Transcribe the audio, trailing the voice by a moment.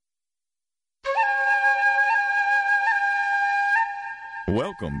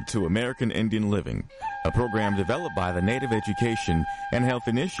Welcome to American Indian Living, a program developed by the Native Education and Health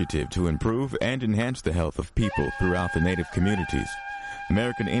Initiative to improve and enhance the health of people throughout the Native communities.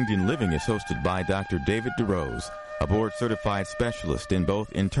 American Indian Living is hosted by Dr. David DeRose, a board-certified specialist in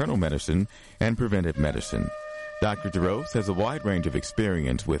both internal medicine and preventive medicine. Dr. DeRose has a wide range of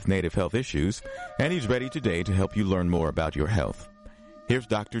experience with Native health issues, and he's ready today to help you learn more about your health. Here's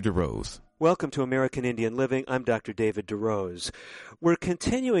Dr. DeRose. Welcome to American Indian Living. I'm Dr. David DeRose. We're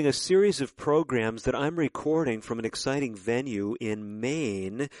continuing a series of programs that I'm recording from an exciting venue in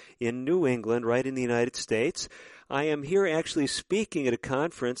Maine, in New England, right in the United States. I am here actually speaking at a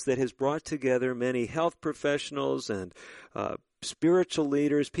conference that has brought together many health professionals and spiritual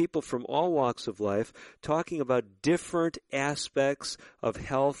leaders, people from all walks of life, talking about different aspects of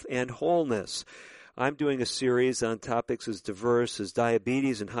health and wholeness. I'm doing a series on topics as diverse as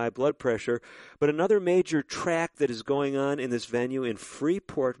diabetes and high blood pressure, but another major track that is going on in this venue in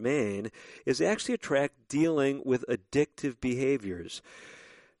Freeport, Maine, is actually a track dealing with addictive behaviors.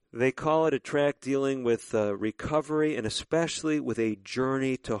 They call it a track dealing with recovery and especially with a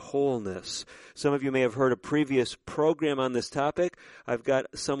journey to wholeness. Some of you may have heard a previous program on this topic. I've got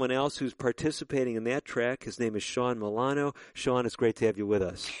someone else who's participating in that track. His name is Sean Milano. Sean, it's great to have you with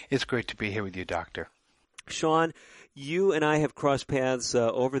us. It's great to be here with you, Doctor. Sean, you and I have crossed paths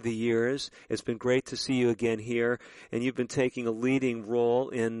over the years. It's been great to see you again here, and you've been taking a leading role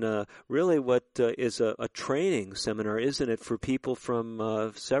in really what is a training seminar, isn't it, for people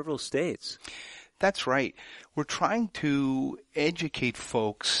from several states? That's right. We're trying to educate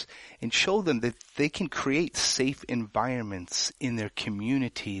folks and show them that they can create safe environments in their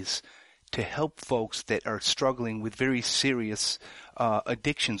communities to help folks that are struggling with very serious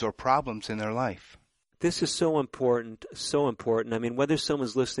addictions or problems in their life. This is so important, so important. I mean, whether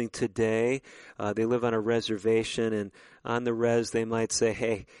someone's listening today, they live on a reservation, and on the res they might say,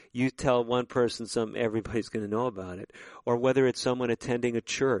 hey, you tell one person something, everybody's going to know about it. Or whether it's someone attending a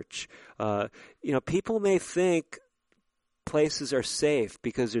church. People may think places are safe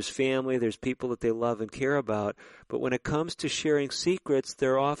because there's family, there's people that they love and care about. But when it comes to sharing secrets,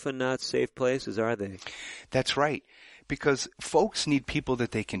 they're often not safe places, are they? That's right. Because folks need people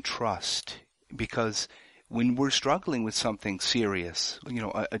that they can trust. Because when we're struggling with something serious,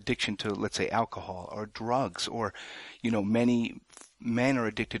 addiction to, let's say, alcohol or drugs, or, many men are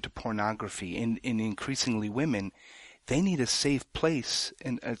addicted to pornography, and increasingly women, they need a safe place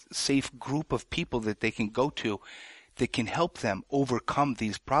and a safe group of people that they can go to that can help them overcome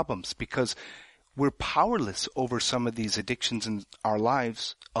these problems, because we're powerless over some of these addictions in our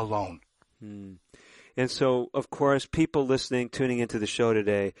lives alone. And so, of course, people listening, tuning into the show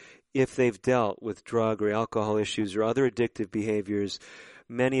today, if they've dealt with drug or alcohol issues or other addictive behaviors,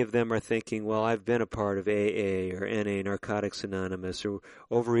 many of them are thinking, well, I've been a part of AA or NA, Narcotics Anonymous, or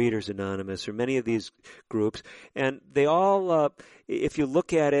Overeaters Anonymous, or many of these groups. And they all, if you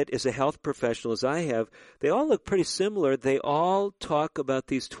look at it as a health professional, as I have, they all look pretty similar. They all talk about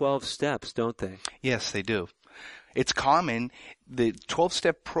these 12 steps, don't they? Yes, they do. It's common. The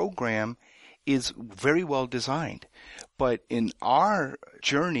 12-step program is very well designed. But in our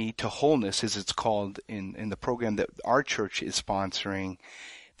journey to wholeness, as it's called in the program that our church is sponsoring,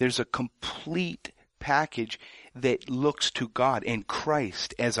 there's a complete package that looks to God and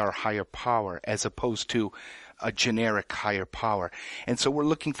Christ as our higher power, as opposed to a generic higher power. And so we're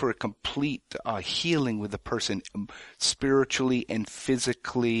looking for a complete healing with the person, spiritually and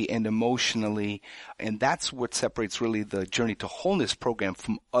physically and emotionally. And that's what separates really the Journey to Wholeness program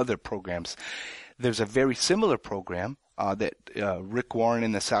from other programs. There's a very similar program that Rick Warren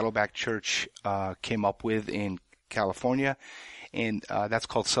and the Saddleback Church came up with in California, and that's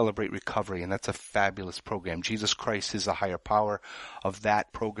called Celebrate Recovery, and that's a fabulous program. Jesus Christ is the higher power of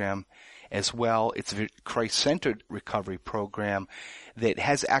that program as well. It's a Christ-centered recovery program that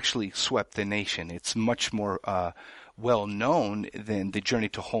has actually swept the nation. It's much more well known than the Journey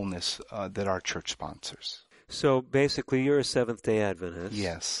to Wholeness that our church sponsors. So basically, you're a Seventh-day Adventist.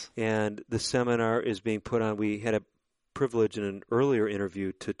 Yes. And the seminar is being put on. We had a privilege in an earlier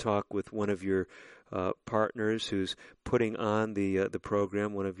interview to talk with one of your partners who's putting on the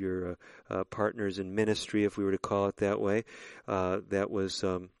program, one of your partners in ministry, if we were to call it that way. That was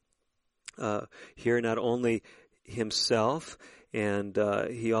here not only himself, and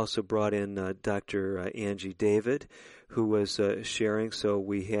he also brought in Dr. Angie David, who was sharing. So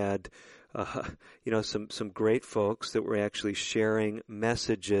we had some great folks that were actually sharing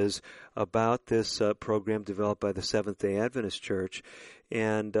messages about this program developed by the Seventh-day Adventist Church.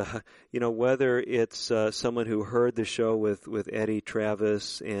 And, whether it's someone who heard the show with Eddie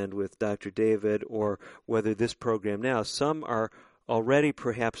Travis and with Dr. David, or whether this program now, some are already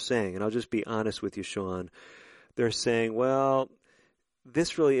perhaps saying, and I'll just be honest with you, Sean, they're saying, well,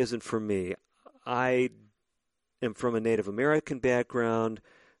 this really isn't for me. I am from a Native American background.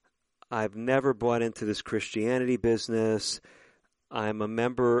 I've never bought into this Christianity business. I'm a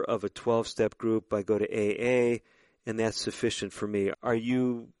member of a 12-step group. I go to AA, and that's sufficient for me. Are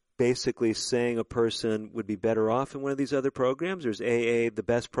you basically saying a person would be better off in one of these other programs, or is AA the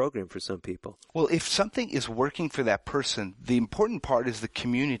best program for some people? Well, if something is working for that person, the important part is the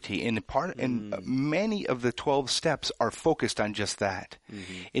community, and many of the 12 steps are focused on just that.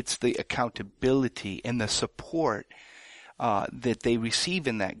 Mm-hmm. It's the accountability and the support that they receive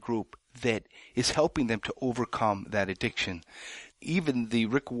in that group that is helping them to overcome that addiction. Even the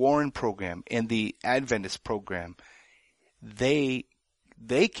Rick Warren program and the Adventist program, they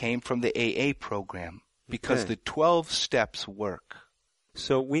came from the AA program because the 12 steps work.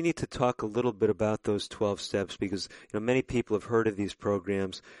 So we need to talk a little bit about those 12 steps because many people have heard of these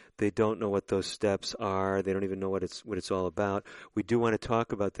programs. They don't know what those steps are. They don't even know what it's all about. We do want to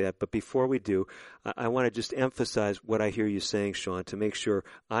talk about that, but before we do, I want to just emphasize what I hear you saying, Sean, to make sure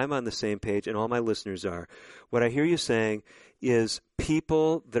I'm on the same page and all my listeners are. What I hear you saying is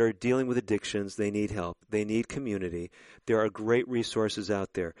people that are dealing with addictions, they need help. They need community. There are great resources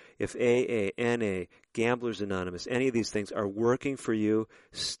out there. If AA, NA, Gamblers Anonymous, any of these things are working for you,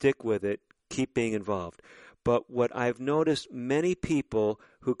 stick with it. Keep being involved. But what I've noticed, many people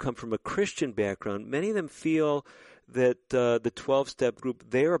who come from a Christian background, many of them feel that the 12-step group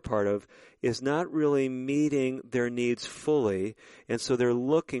they're a part of is not really meeting their needs fully, and so they're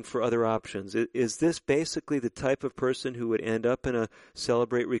looking for other options. Is this basically the type of person who would end up in a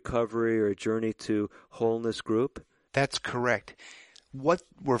Celebrate Recovery or a Journey to Wholeness group? That's correct. What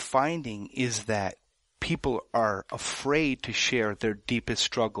we're finding is that people are afraid to share their deepest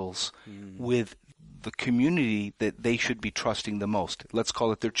struggles with the community that they should be trusting the most. Let's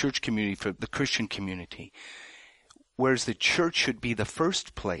call it their church community, for the Christian community. Whereas the church should be the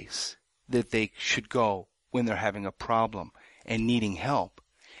first place that they should go when they're having a problem and needing help.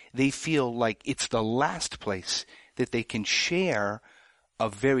 They feel like it's the last place that they can share a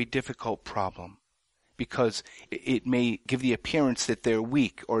very difficult problem because it may give the appearance that they're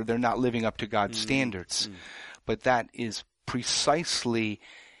weak or they're not living up to God's standards. But that is precisely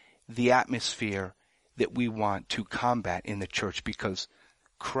the atmosphere that we want to combat in the church, because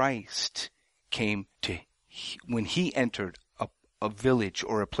Christ came to, when he entered a village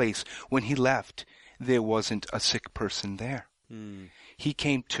or a place, when he left, there wasn't a sick person there. He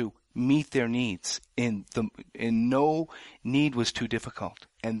came to meet their needs, and no need was too difficult.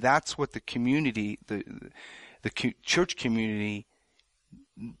 And that's what the community, the church community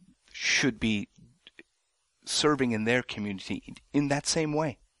should be serving in their community in that same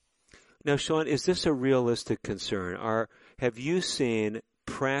way. Now, Sean, is this a realistic concern? Have you seen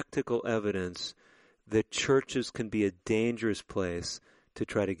practical evidence that churches can be a dangerous place to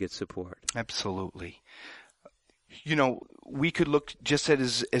try to get support? Absolutely. We could look just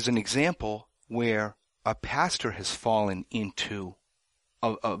as an example where a pastor has fallen into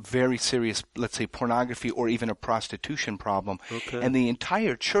a very serious, let's say, pornography or even a prostitution problem, and the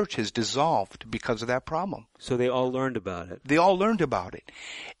entire church has dissolved because of that problem. So they all learned about it. They all learned about it.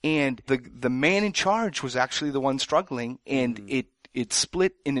 And the man in charge was actually the one struggling, and it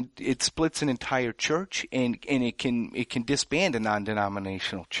splits an entire church, and it can disband a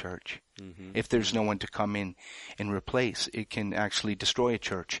non-denominational church. If there's no one to come in and replace, it can actually destroy a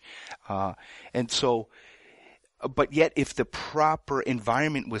church. But yet, if the proper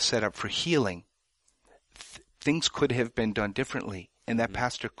environment was set up for healing, things could have been done differently, and that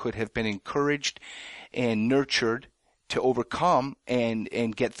pastor could have been encouraged and nurtured to overcome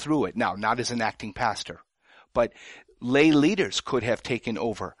and get through it. Now, not as an acting pastor, but lay leaders could have taken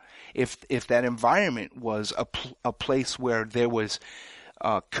over if that environment was a place where there was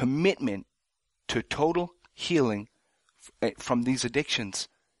commitment to total healing from these addictions.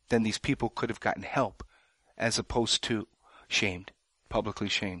 Then these people could have gotten help, as opposed to publicly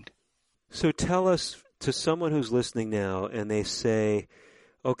shamed. So tell us, to someone who's listening now and they say,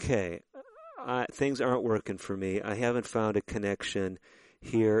 okay, things aren't working for me. I haven't found a connection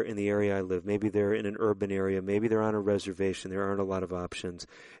here in the area I live. Maybe they're in an urban area. Maybe they're on a reservation. There aren't a lot of options.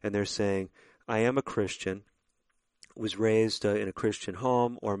 And they're saying, I am a Christian, was raised in a Christian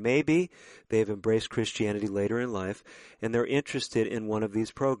home, or maybe they've embraced Christianity later in life, and they're interested in one of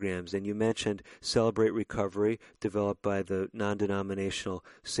these programs. And you mentioned Celebrate Recovery, developed by the non-denominational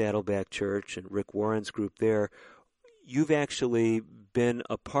Saddleback Church and Rick Warren's group there. You've actually been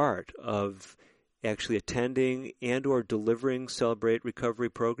a part of actually attending and or delivering Celebrate Recovery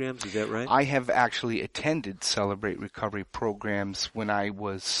programs. Is that right? I have actually attended Celebrate Recovery programs when I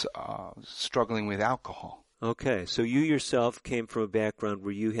was struggling with alcohol. Okay, so you yourself came from a background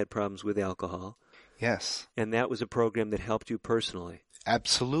where you had problems with alcohol. Yes. And that was a program that helped you personally.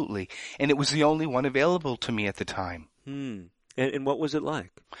 Absolutely. And it was the only one available to me at the time. And what was it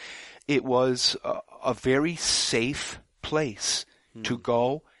like? It was a very safe place to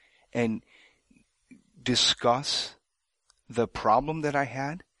go and discuss the problem that I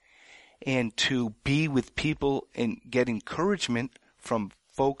had and to be with people and get encouragement from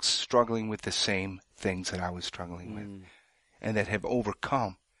folks struggling with the same things that I was struggling with and that have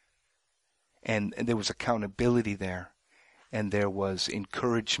overcome. And there was accountability there, and there was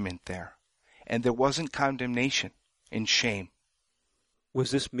encouragement there, and there wasn't condemnation and shame.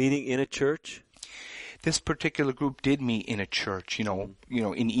 Was this meeting in a church? This particular group did meet in a church, in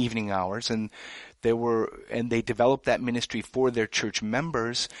evening hours, and they developed that ministry for their church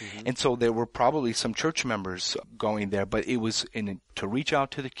members, and so there were probably some church members going there, but it was to reach out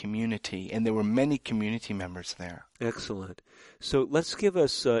to the community, and there were many community members there. Excellent. So let's give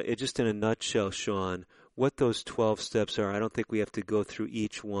us, just in a nutshell, Sean, what those 12 steps are. I don't think we have to go through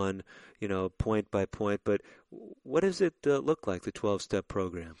each one, point by point, but what does it look like, the 12-step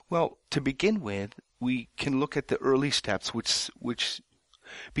program? Well, to begin with, we can look at the early steps, which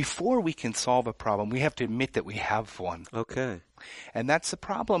before we can solve a problem, we have to admit that we have one. Okay. And that's the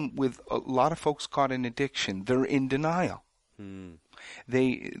problem with a lot of folks caught in addiction. They're in denial.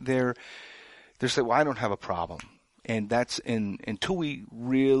 They're saying, well, I don't have a problem. And that's until we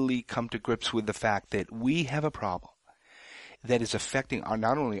really come to grips with the fact that we have a problem that is affecting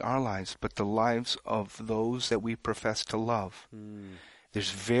not only our lives, but the lives of those that we profess to love.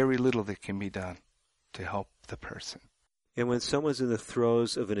 There's very little that can be done to help the person. And when someone's in the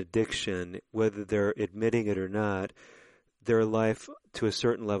throes of an addiction, whether they're admitting it or not, their life to a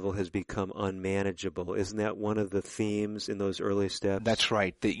certain level has become unmanageable. Isn't that one of the themes in those early steps? That's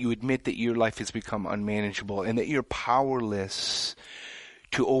right, that you admit that your life has become unmanageable and that you're powerless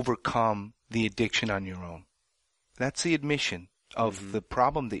to overcome the addiction on your own. That's the admission of the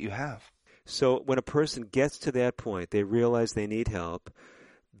problem that you have. So when a person gets to that point, they realize they need help,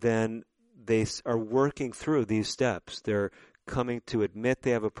 then they are working through these steps. They're coming to admit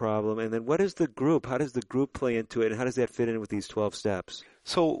they have a problem. And then what is the group? How does the group play into it? And how does that fit in with these 12 steps?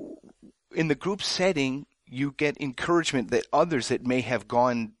 So in the group setting, you get encouragement that others that may have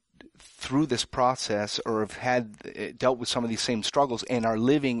gone through this process or have had dealt with some of these same struggles and are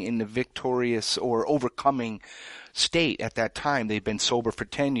living in the victorious or overcoming state at that time. They've been sober for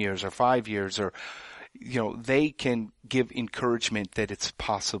 10 years or 5 years, or they can give encouragement that it's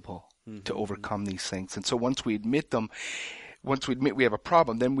possible to overcome these things. And so once we admit we have a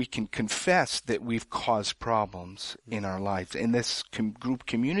problem, then we can confess that we've caused problems in our lives. And this group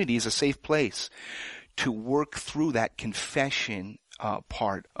community is a safe place to work through that confession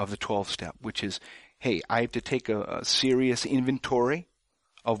part of the 12-step, which is, hey, I have to take a serious inventory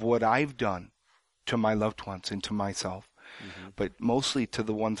of what I've done to my loved ones and to myself, but mostly to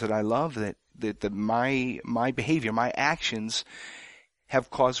the ones that I love, that my behavior, my actions have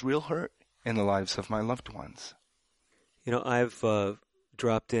caused real hurt in the lives of my loved ones. I've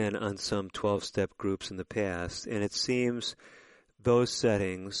dropped in on some 12-step groups in the past, and it seems those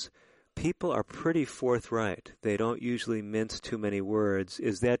settings, people are pretty forthright. They don't usually mince too many words.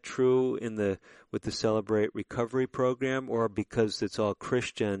 Is that true with the Celebrate Recovery program, or because it's all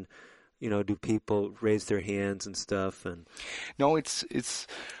Christian, do people raise their hands and stuff? And no, it's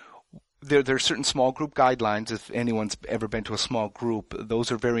there are certain small group guidelines. If anyone's ever been to a small group,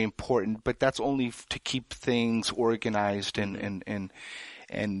 those are very important, but that's only to keep things organized and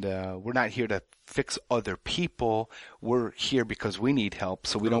we're not here to fix other people. We're here because we need help,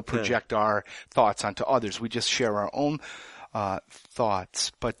 so we don't project our thoughts onto others. We just share our own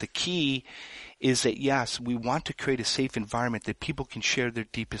thoughts. But the key is that, yes, we want to create a safe environment that people can share their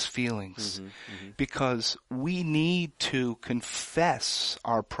deepest feelings, because we need to confess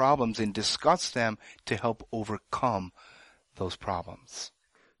our problems and discuss them to help overcome those problems.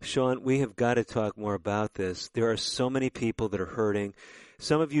 Sean, we have got to talk more about this. There are so many people that are hurting.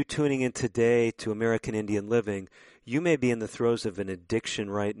 Some of you tuning in today to American Indian Living, you may be in the throes of an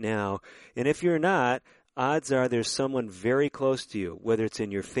addiction right now. And if you're not, odds are there's someone very close to you, whether it's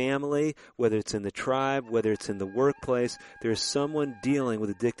in your family, whether it's in the tribe, whether it's in the workplace. There's someone dealing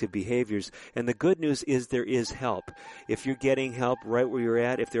with addictive behaviors. And the good news is there is help. If you're getting help right where you're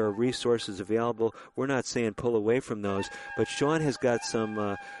at, if there are resources available, we're not saying pull away from those. But Sean has got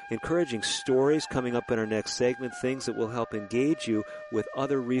some encouraging stories coming up in our next segment, things that will help engage you with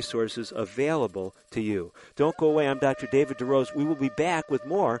other resources available to you. Don't go away. I'm Dr. David DeRose. We will be back with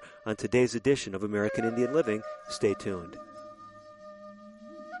more on today's edition of American Indian Living. Stay tuned.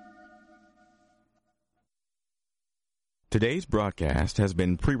 Today's broadcast has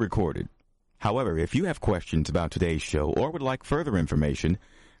been pre-recorded. However, if you have questions about today's show or would like further information,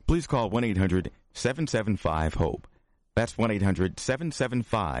 please call 1-800-775-HOPE. That's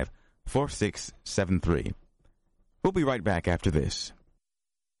 1-800-775-4673. We'll be right back after this.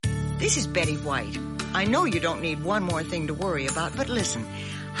 This is Betty White. I know you don't need one more thing to worry about, but listen.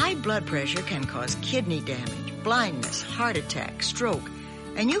 High blood pressure can cause kidney damage, blindness, heart attack, stroke,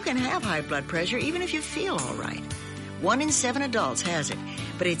 and you can have high blood pressure even if you feel all right. 1 in 7 adults has it,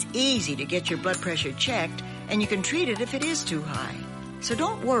 but it's easy to get your blood pressure checked, and you can treat it if it is too high. So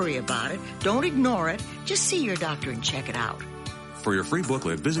don't worry about it. Don't ignore it. Just see your doctor and check it out. For your free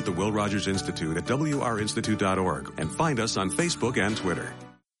booklet, visit the Will Rogers Institute at wrinstitute.org and find us on Facebook and Twitter.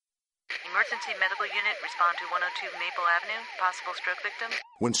 Emergency medical unit, respond to 102 Maple Avenue, possible stroke victim.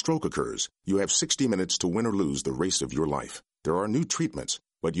 When stroke occurs, you have 60 minutes to win or lose the race of your life. There are new treatments,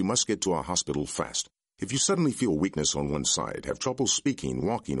 but you must get to a hospital fast. If you suddenly feel weakness on one side, have trouble speaking,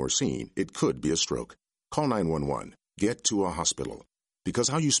 walking, or seeing, it could be a stroke. Call 911. Get to a hospital. Because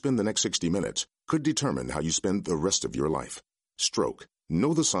how you spend the next 60 minutes could determine how you spend the rest of your life. Stroke.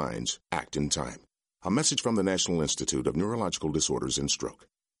 Know the signs. Act in time. A message from the National Institute of Neurological Disorders and Stroke.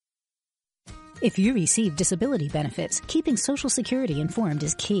 If you receive disability benefits, keeping Social Security informed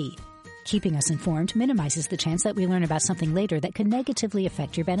is key. Keeping us informed minimizes the chance that we learn about something later that could negatively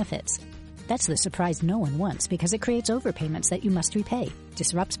affect your benefits. That's the surprise no one wants because it creates overpayments that you must repay,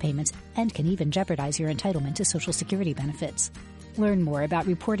 disrupts payments, and can even jeopardize your entitlement to Social Security benefits. Learn more about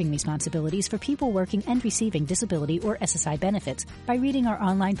reporting responsibilities for people working and receiving disability or SSI benefits by reading our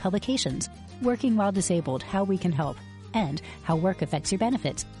online publications, Working While Disabled, How We Can Help, and How Work Affects Your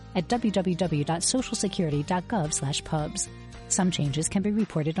Benefits at www.socialsecurity.gov/pubs. Some changes can be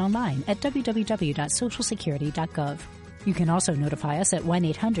reported online at www.socialsecurity.gov. You can also notify us at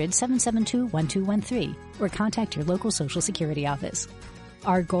 1-800-772-1213 or contact your local Social Security office.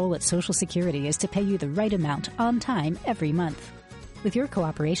 Our goal at Social Security is to pay you the right amount on time every month. With your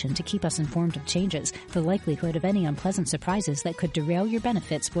cooperation to keep us informed of changes, the likelihood of any unpleasant surprises that could derail your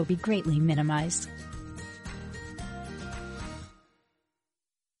benefits will be greatly minimized.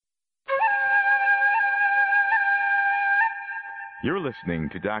 You're listening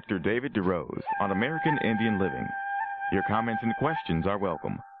to Dr. David DeRose on American Indian Living. Your comments and questions are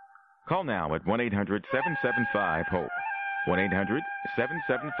welcome. Call now at 1-800-775-HOPE.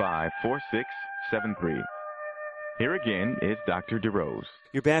 1-800-775-4673. Here again is Dr. DeRose.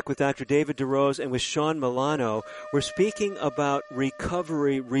 You're back with Dr. David DeRose and with Sean Milano. We're speaking about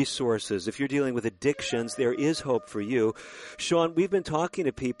recovery resources. If you're dealing with addictions, there is hope for you. Sean, we've been talking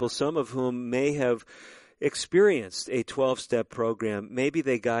to people, some of whom may have experienced a 12-step program. Maybe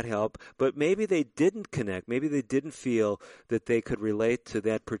they got help, but maybe they didn't connect. Maybe they didn't feel that they could relate to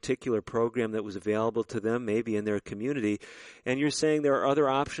that particular program that was available to them, maybe in their community. And you're saying there are other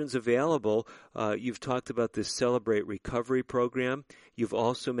options available. You've talked about this Celebrate Recovery program. You've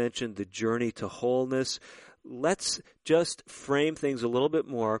also mentioned the Journey to Wholeness. Let's just frame things a little bit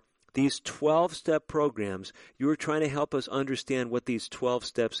more. These 12-step programs, you were trying to help us understand what these 12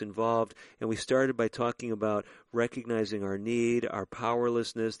 steps involved, and we started by talking about recognizing our need, our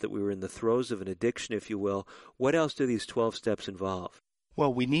powerlessness, that we were in the throes of an addiction, if you will. What else do these 12 steps involve?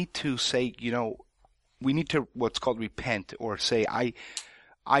 Well, we need to say, we need to what's called repent, or say,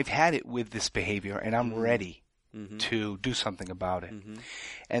 I've had it with this behavior, and I'm ready to do something about it.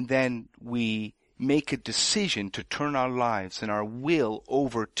 And then we make a decision to turn our lives and our will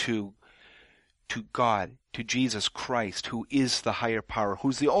over to God, to Jesus Christ, who is the higher power,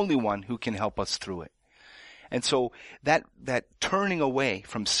 who's the only one who can help us through it. And so that turning away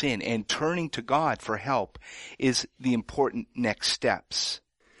from sin and turning to God for help is the important next steps.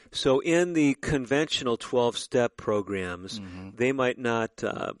 So in the conventional 12-step programs, they might not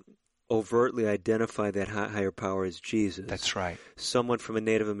overtly identify that higher power as Jesus. That's right. Someone from a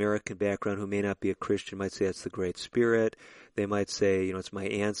Native American background who may not be a Christian might say it's the Great Spirit. They might say, it's my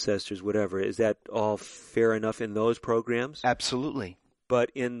ancestors, whatever. Is that all fair enough in those programs? Absolutely.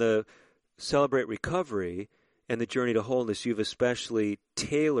 But in the Celebrate Recovery and the Journey to Wholeness, you've especially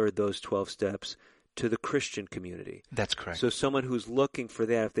tailored those 12 steps to the Christian community. That's correct. So someone who's looking for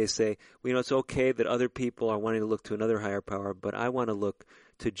that, if they say, well, it's okay that other people are wanting to look to another higher power, but I want to look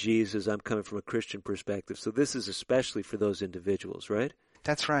to Jesus. I'm coming from a Christian perspective. So this is especially for those individuals, right?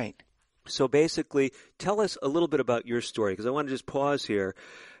 That's right. So basically, tell us a little bit about your story, because I want to just pause here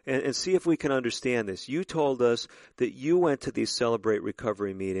and see if we can understand this. You told us that you went to these Celebrate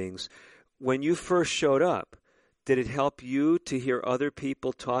Recovery meetings. When you first showed up, did it help you to hear other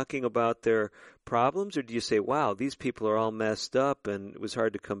people talking about their problems, or do you say, wow, these people are all messed up and it was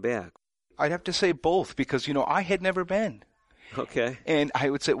hard to come back? I'd have to say both because, I had never been. Okay. And I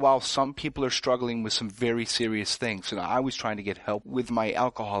would say, while some people are struggling with some very serious things, and I was trying to get help with my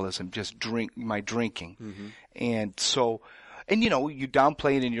alcoholism, my drinking. Mm-hmm. And so, you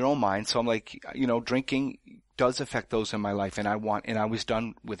downplay it in your own mind. So I'm like, drinking does affect those in my life, and I was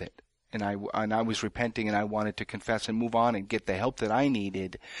done with it. And I was repenting, and I wanted to confess and move on and get the help that I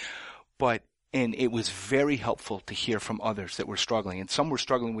needed. And it was very helpful to hear from others that were struggling. And some were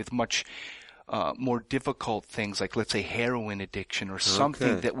struggling with much more difficult things, like, let's say, heroin addiction or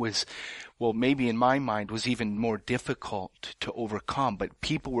something that was, maybe in my mind was even more difficult to overcome. But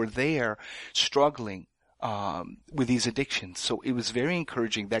people were there struggling with these addictions. So it was very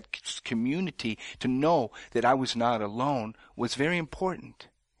encouraging. That community, to know that I was not alone, was very important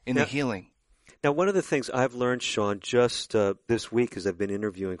in the healing. Now, one of the things I've learned, Sean, just this week as I've been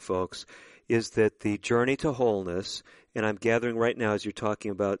interviewing folks, is that the journey to wholeness, and I'm gathering right now as you're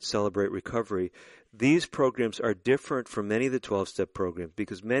talking about Celebrate Recovery, these programs are different from many of the 12-step programs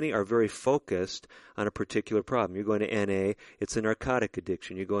because many are very focused on a particular problem. You're going to NA, it's a narcotic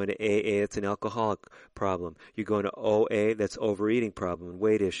addiction. You're going to AA, it's an alcoholic problem. You're going to OA, that's overeating problem and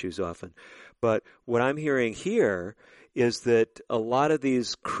weight issues often. But what I'm hearing here is that a lot of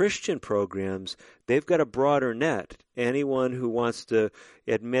these Christian programs, they've got a broader net. Anyone who wants to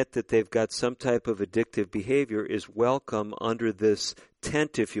admit that they've got some type of addictive behavior is welcome under this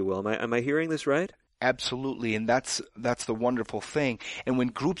tent, if you will. Am I hearing this right? Absolutely, and that's the wonderful thing. And when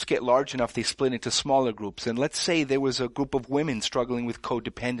groups get large enough, they split into smaller groups. And let's say there was a group of women struggling with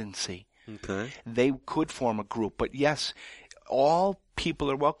codependency. Okay. They could form a group. But yes, all people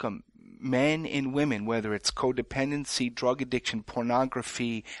are welcome. Men and women, whether it's codependency, drug addiction,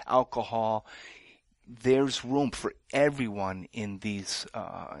 pornography, alcohol, there's room for everyone in these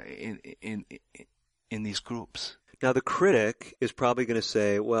in these groups. Now, the critic is probably going to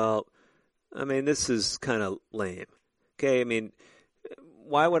say, well, this is kind of lame. Okay,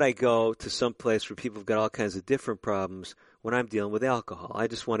 why would I go to some place where people have got all kinds of different problems when I'm dealing with alcohol? I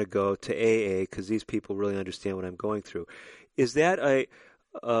just want to go to AA because these people really understand what I'm going through. Is that a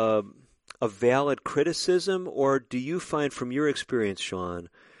valid criticism, or do you find from your experience, Sean,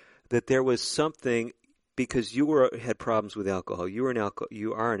 that there was something, because you had problems with alcohol, you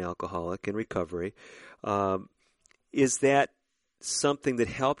are an alcoholic in recovery, is that something that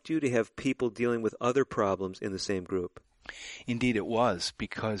helped you to have people dealing with other problems in the same group? Indeed it was,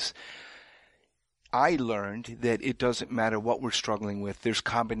 because I learned that it doesn't matter what we're struggling with. There's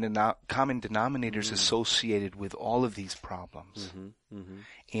common denominators associated with all of these problems. Mm-hmm.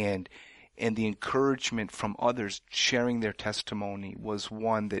 Mm-hmm. And the encouragement from others sharing their testimony was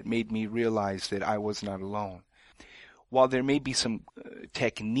one that made me realize that I was not alone. While there may be some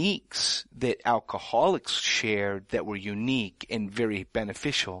techniques that alcoholics shared that were unique and very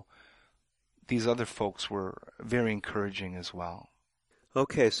beneficial, these other folks were very encouraging as well.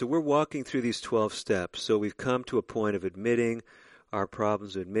 Okay, so we're walking through these 12 steps. So we've come to a point of admitting our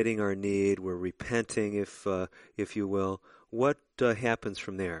problems, admitting our need. We're repenting, if you will. What happens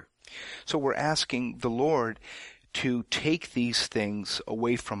from there? So we're asking the Lord to take these things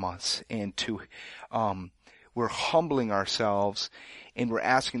away from us, and to we're humbling ourselves, and we're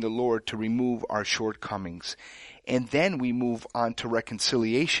asking the Lord to remove our shortcomings. And then we move on to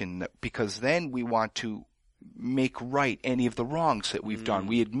reconciliation, because then we want to make right any of the wrongs that we've done.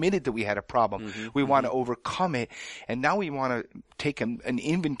 We admitted that we had a problem. Mm-hmm. We want to overcome it, and now we want to take an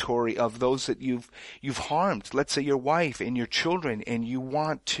inventory of those that you've harmed. Let's say your wife and your children, and you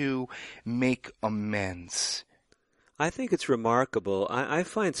want to make amends. I think it's remarkable. I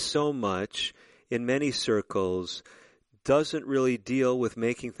find so much in many circles doesn't really deal with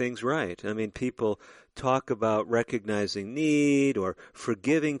making things right. People talk about recognizing need or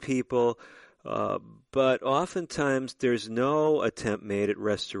forgiving people, but oftentimes there's no attempt made at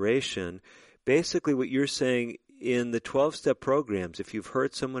restoration. Basically what you're saying, in the 12-step programs, if you've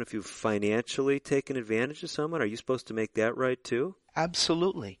hurt someone, if you've financially taken advantage of someone, are you supposed to make that right too?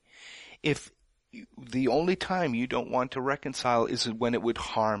 Absolutely. If the only time you don't want to reconcile is when it would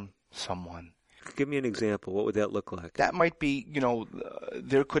harm someone. Give me an example. What would that look like? That might be,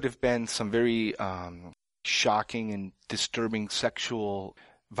 there could have been some very shocking and disturbing sexual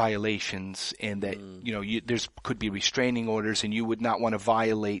violations, and that there's could be restraining orders, and you would not want to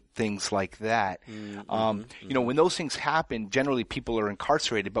violate things like that. When those things happen, generally people are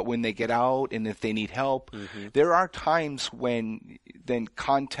incarcerated, but when they get out and if they need help, there are times when then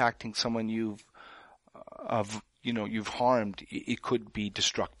contacting someone you've harmed, it could be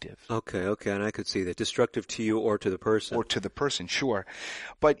destructive. Okay, and I could see that. Destructive to you or to the person. Or to the person, sure.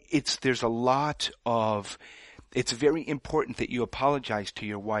 But it's very important that you apologize to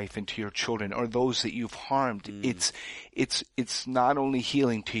your wife and to your children or those that you've harmed. It's not only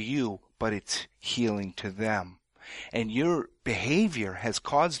healing to you, but it's healing to them. And your behavior has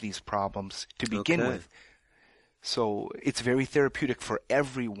caused these problems to begin with. So it's very therapeutic for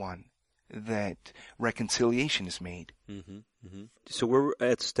everyone that reconciliation is made. So we're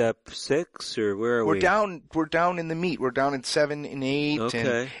at step 6, or where are we? We're down in the meat. We're down in 7 and 8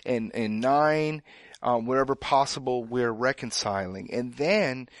 and 9. Wherever possible, we're reconciling. And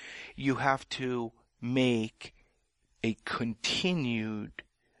then you have to make a continued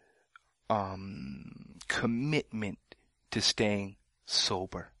commitment to staying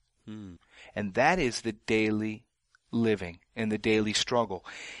sober. And that is the daily living and the daily struggle.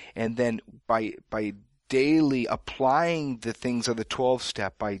 And then by daily applying the things of the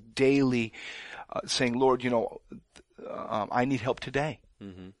 12-step, by daily saying, Lord, I need help today.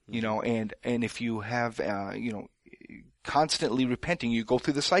 And if you have, constantly repenting, you go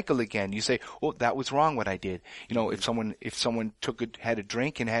through the cycle again. You say, "Oh, that was wrong what I did." If someone had a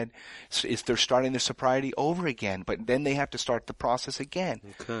drink and they're starting their sobriety over again, but then they have to start the process again.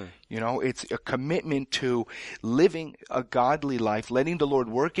 It's a commitment to living a godly life, letting the Lord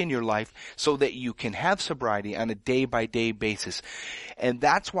work in your life so that you can have sobriety on a day-by-day basis. And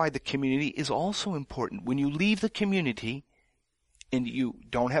that's why the community is also important. When you leave the community and you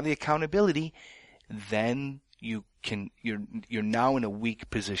don't have the accountability, then you're now in a weak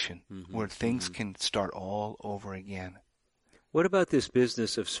position where things can start all over again. What about this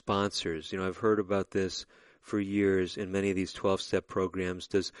business of sponsors? I've heard about this for years in many of these 12-step programs.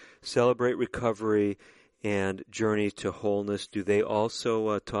 Does Celebrate Recovery and Journey to Wholeness, do they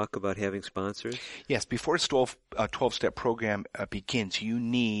also talk about having sponsors? Yes. Before a 12-step program begins, you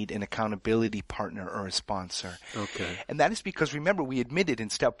need an accountability partner or a sponsor. Okay. And that is because, remember, we admitted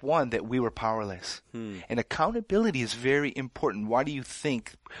in step 1 that we were powerless. And accountability is very important. Why do you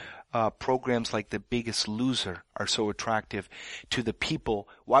think programs like The Biggest Loser are so attractive to the people?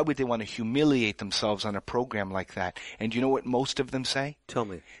 Why would they want to humiliate themselves on a program like that? And do you know what most of them say? Tell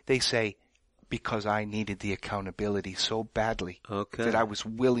me. They say, because I needed the accountability so badly that I was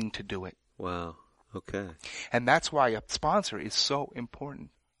willing to do it. Wow. Okay. And that's why a sponsor is so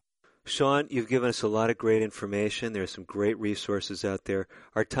important. Sean, you've given us a lot of great information. There are some great resources out there.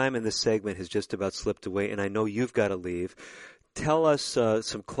 Our time in this segment has just about slipped away, and I know you've got to leave. Tell us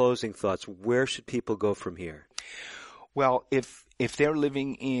some closing thoughts. Where should people go from here? Well, if they're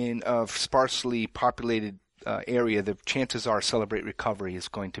living in a sparsely populated area, the chances are Celebrate Recovery is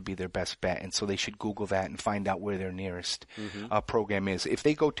going to be their best bet, and so they should Google that and find out where their nearest program is. If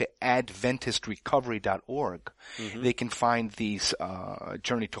they go to AdventistRecovery.org, they can find these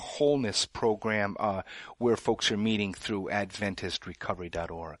Journey to Wholeness program where folks are meeting through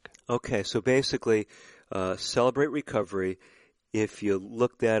AdventistRecovery.org. Okay, so basically, Celebrate Recovery. If you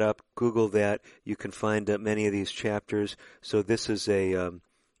look that up, Google that, you can find many of these chapters. So this is a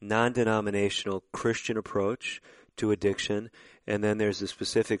non-denominational Christian approach to addiction, and then there's a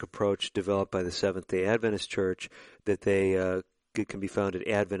specific approach developed by the Seventh-day Adventist Church that they can be found at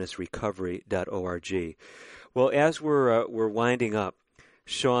AdventistRecovery.org. Well, as we're winding up,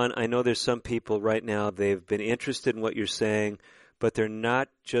 Sean, I know there's some people right now, they've been interested in what you're saying, but they're not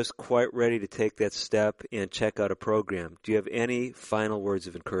just quite ready to take that step and check out a program. Do you have any final words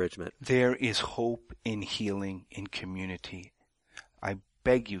of encouragement? There is hope in healing in community. I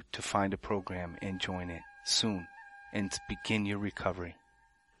beg you to find a program and join it soon and begin your recovery.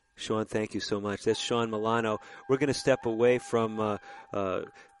 Sean, thank you so much. That's Sean Milano. We're going to step away from the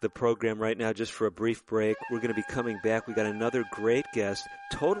program right now just for a brief break. We're going to be coming back. We got another great guest,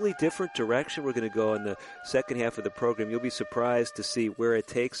 totally different direction we're going to go in the second half of the program. You'll be surprised to see where it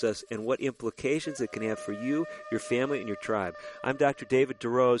takes us and what implications it can have for you, your family, and your tribe. I'm Dr. David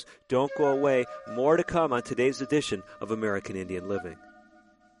DeRose. Don't go away. More to come on today's edition of American Indian Living.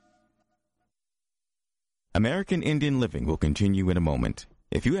 American Indian Living will continue in a moment.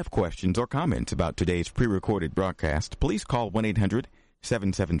 If you have questions or comments about today's pre-recorded broadcast, please call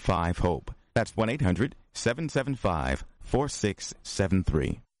 1-800-775-HOPE. That's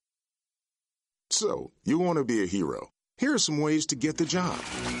 1-800-775-4673. So, you want to be a hero. Here are some ways to get the job.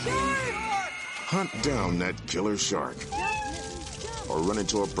 Hunt down that killer shark. Or run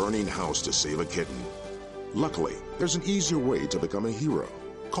into a burning house to save a kitten. Luckily, there's an easier way to become a hero.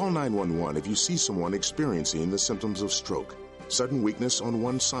 Call 911 if you see someone experiencing the symptoms of stroke, sudden weakness on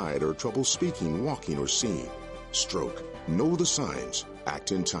one side, or trouble speaking, walking, or seeing. Stroke. Know the signs.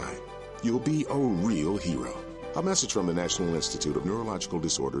 Act in time. You'll be a real hero. A message from the National Institute of Neurological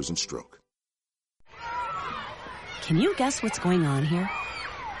Disorders and Stroke. Can you guess what's going on here?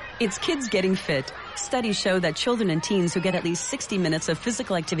 It's kids getting fit. Studies show that children and teens who get at least 60 minutes of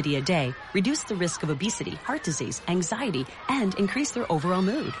physical activity a day reduce the risk of obesity, heart disease, anxiety, and increase their overall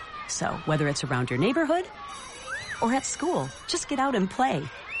mood. So, whether it's around your neighborhood or at school, just get out and play.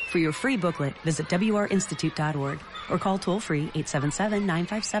 For your free booklet, visit wrinstitute.org or call toll-free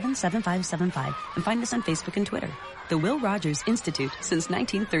 877-957-7575 and find us on Facebook and Twitter. The Will Rogers Institute since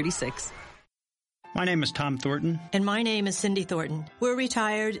 1936. My name is Tom Thornton. And my name is Cindy Thornton. We're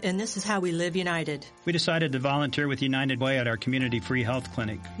retired, and this is how we live United. We decided to volunteer with United Way at our community free health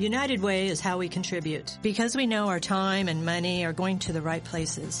clinic. United Way is how we contribute, because we know our time and money are going to the right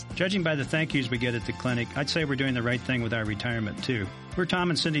places. Judging by the thank yous we get at the clinic, I'd say we're doing the right thing with our retirement, too. We're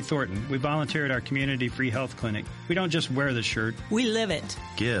Tom and Cindy Thornton. We volunteer at our community free health clinic. We don't just wear the shirt. We live it.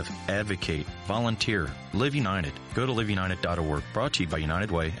 Give, advocate, volunteer, live United. Go to liveunited.org. Brought to you by United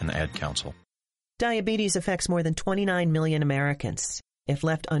Way and the Ad Council. Diabetes affects more than 29 million Americans. If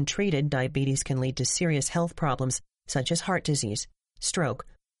left untreated, diabetes can lead to serious health problems such as heart disease, stroke,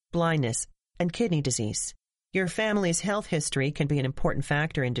 blindness, and kidney disease. Your family's health history can be an important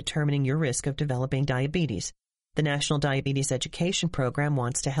factor in determining your risk of developing diabetes. The National Diabetes Education Program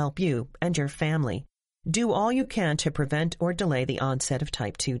wants to help you and your family. Do all you can to prevent or delay the onset of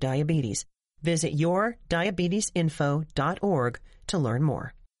type 2 diabetes. Visit yourdiabetesinfo.org to learn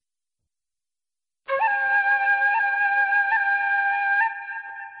more.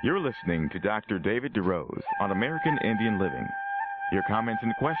 You're listening to Dr. David DeRose on American Indian Living. Your comments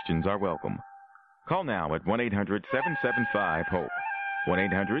and questions are welcome. Call now at 1-800-775-HOPE,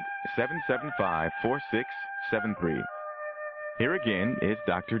 1-800-775-4673. Here again is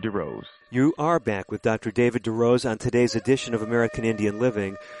Dr. DeRose. You are back with Dr. David DeRose on today's edition of American Indian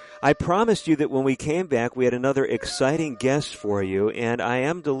Living. I promised you that when we came back, we had another exciting guest for you, and I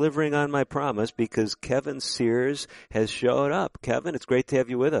am delivering on my promise because Kevin Sears has showed up. Kevin, it's great to have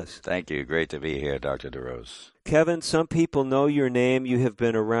you with us. Thank you. Great to be here, Dr. DeRose. Kevin, some people know your name. You have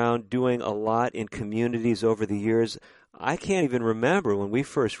been around doing a lot in communities over the years. I can't even remember when we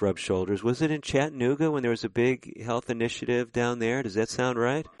first rubbed shoulders. Was it in Chattanooga when there was a big health initiative down there? Does that sound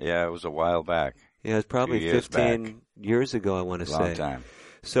right? Yeah, it was a while back. Yeah, it was probably 15 years ago, I want to say. Long time.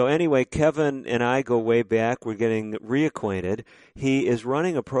 So anyway, Kevin and I go way back. We're getting reacquainted. He is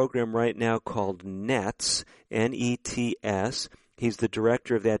running a program right now called NETS, N-E-T-S. He's the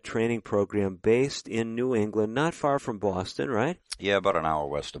director of that training program based in New England, not far from Boston, right? Yeah, about an hour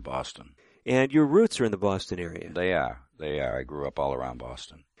west of Boston. And your roots are in the Boston area. They are. I grew up all around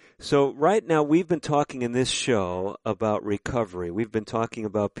Boston. So right now we've been talking in this show about recovery. We've been talking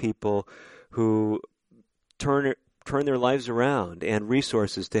about people who turn their lives around and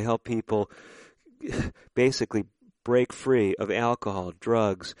resources to help people basically break free of alcohol,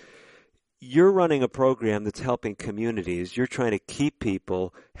 drugs. You're running a program that's helping communities. You're trying to keep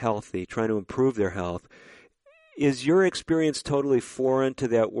people healthy, trying to improve their health. Is your experience totally foreign to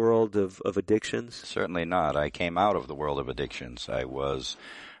that world of addictions? Certainly not. I came out of the world of addictions. I was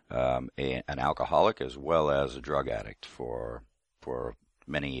an alcoholic as well as a drug addict for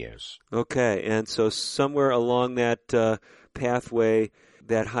many years. Okay, and so somewhere along that pathway,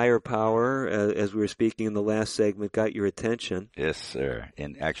 that higher power, as we were speaking in the last segment, got your attention. Yes, sir.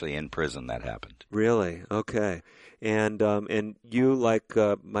 Actually in prison that happened. Really? Okay. And you, like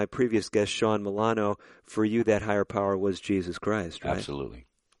my previous guest, Sean Milano, for you that higher power was Jesus Christ, right? Absolutely.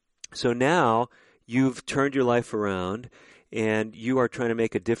 So now you've turned your life around, and you are trying to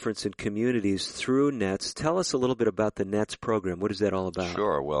make a difference in communities through NETS. Tell us a little bit about the NETS program. What is that all about?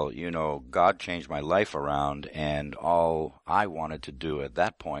 Sure. Well, God changed my life around, and all I wanted to do at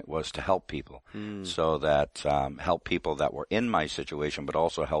that point was to help people. So that help people that were in my situation, but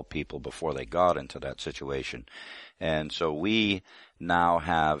also help people before they got into that situation. And so we now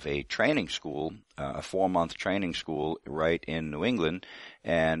have a training school, a 4-month training school right in New England,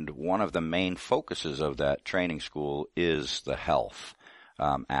 and one of the main focuses of that training school is the health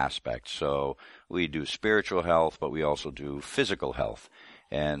aspect. So we do spiritual health, but we also do physical health.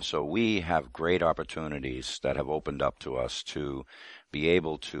 And so we have great opportunities that have opened up to us to be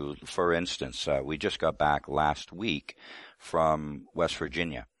able to, for instance, we just got back last week from West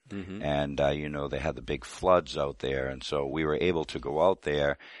Virginia. And, they had the big floods out there. And so we were able to go out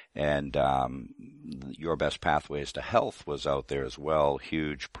there, and Your Best Pathways to Health was out there as well,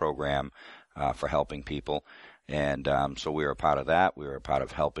 huge program for helping people. And so we were a part of that. We were a part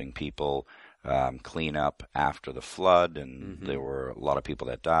of helping people clean up after the flood, and there were a lot of people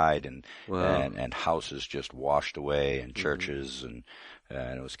that died, and houses just washed away, and churches, and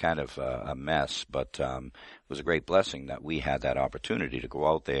it was kind of a mess. But it was a great blessing that we had that opportunity to go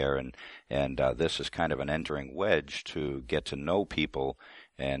out there, and this is kind of an entering wedge to get to know people,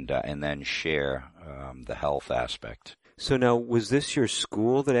 and then share the health aspect. So now, was this your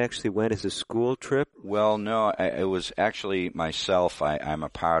school that actually went as a school trip? Well, no, it was actually myself. I'm a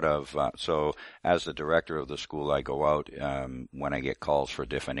part of, so as the director of the school, I go out when I get calls for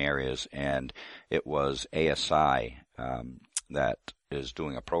different areas, and it was ASI that is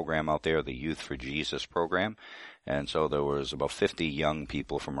doing a program out there, the Youth for Jesus program. And so there was about 50 young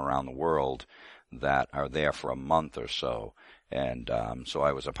people from around the world that are there for a month or so. And so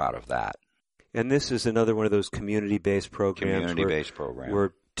I was a part of that. And this is another one of those community-based programs.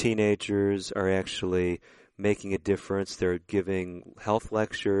 Where teenagers are actually making a difference. They're giving health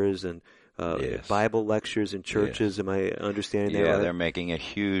lectures and Bible lectures in churches. Am I understanding that right? Yeah, they're making a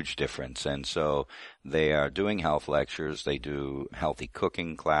huge difference. And so they are doing health lectures. They do healthy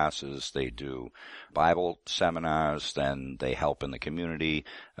cooking classes. They do Bible seminars. Then they help in the community.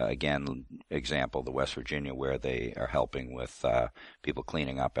 Again, example, the West Virginia, where they are helping with people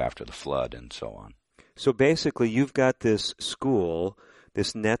cleaning up after the flood and so on. So basically, you've got this school,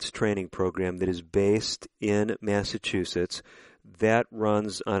 this NETS training program that is based in Massachusetts. That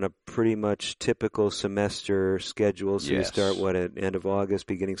runs on a pretty much typical semester schedule. So you start, at end of August,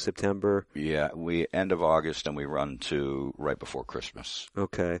 beginning September? Yeah, we end of August, and we run to right before Christmas.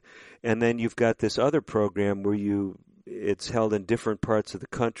 Okay. And then you've got this other program where it's held in different parts of the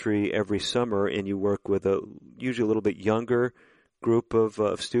country every summer, and you work with usually a little bit younger group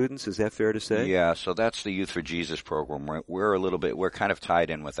of students. Is that fair to say? Yeah, so that's the Youth for Jesus program. We're kind of tied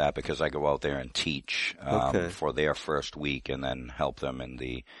in with that because I go out there and teach for their first week, and then help them in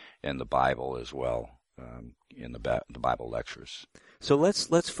the Bible as well, in the Bible lectures. So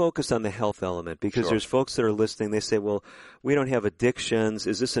let's focus on the health element, because there's folks that are listening. They say, well, we don't have addictions.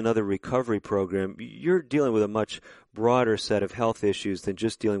 Is this another recovery program? You're dealing with a much broader set of health issues than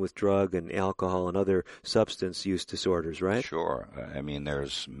just dealing with drug and alcohol and other substance use disorders, right? Sure. I mean,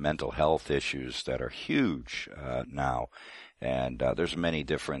 there's mental health issues that are huge now, and there's many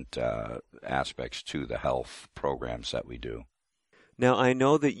different aspects to the health programs that we do. Now, I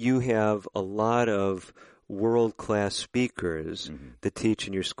know that you have a lot of world-class speakers that teach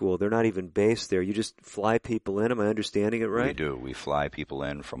in your school. They're not even based there. You just fly people in. Am I understanding it right? We do. We fly people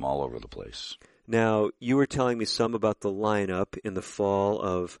in from all over the place. Now, you were telling me some about the lineup in the fall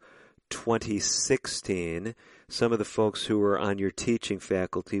of 2016. Some of the folks who were on your teaching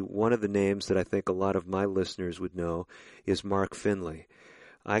faculty, one of the names that I think a lot of my listeners would know is Mark Finley.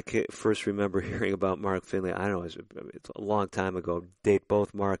 I first remember hearing about Mark Finley, I don't know, it's a long time ago, date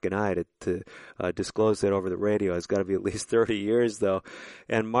both Mark and I to disclose that over the radio. It's got to be at least 30 years, though.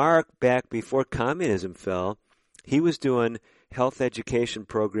 And Mark, back before communism fell, he was doing health education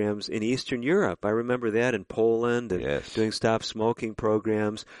programs in Eastern Europe. I remember that, in Poland, and doing stop smoking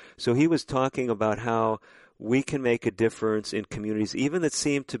programs. So he was talking about how we can make a difference in communities, even that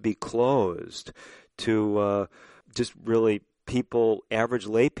seem to be closed to just really people, average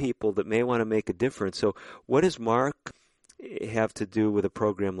lay people that may want to make a difference. So what does Mark have to do with a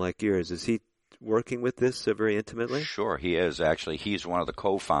program like yours? Is he working with this very intimately? Sure, he is. Actually, he's one of the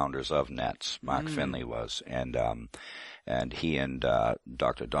co-founders of NETS. Mark Finley was. And he and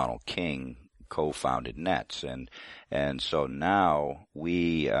Dr. Donald King co-founded NETS. And so now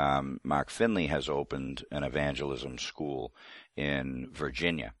Mark Finley has opened an evangelism school in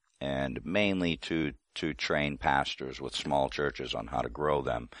Virginia, and mainly to train pastors with small churches on how to grow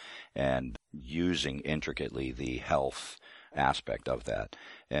them, and using intricately the health aspect of that.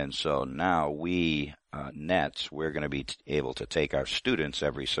 And so now NETS, we're going to be able to take our students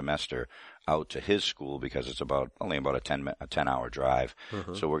every semester out to his school, because it's only about a 10-hour drive.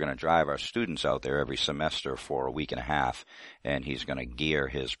 So we're going to drive our students out there every semester for a week and a half, and he's going to gear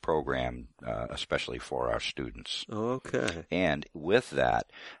his program especially for our students. Okay. And with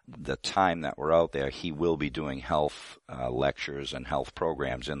that, the time that we're out there, he will be doing health lectures and health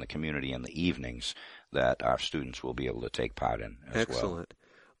programs in the community in the evenings that our students will be able to take part in as well. Excellent.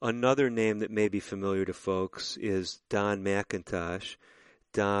 Another name that may be familiar to folks is Don McIntosh.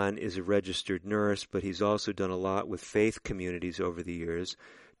 Don is a registered nurse, but he's also done a lot with faith communities over the years.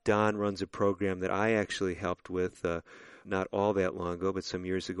 Don runs a program that I actually helped with not all that long ago, but some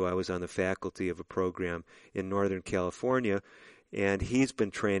years ago, I was on the faculty of a program in Northern California, and he's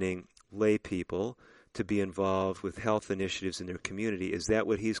been training lay people to be involved with health initiatives in their community. Is that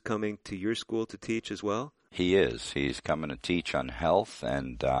what he's coming to your school to teach as well? He is. He's coming to teach on health,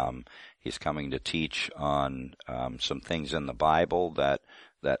 and he's coming to teach on some things in the Bible that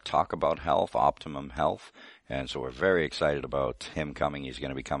talk about health, optimum health. And so we're very excited about him coming. He's going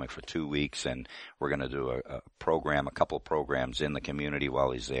to be coming for 2 weeks, and we're going to do a couple of programs in the community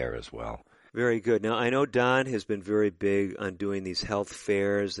while he's there as well. Very good. Now, I know Don has been very big on doing these health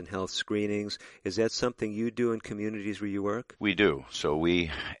fairs and health screenings. Is that something you do in communities where you work? We do. So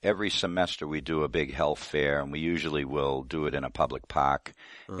every semester we do a big health fair, and we usually will do it in a public park.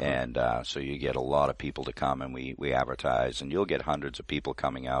 And so you get a lot of people to come, and we advertise, and you'll get hundreds of people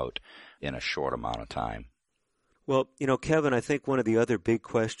coming out in a short amount of time. Well, Kevin, I think one of the other big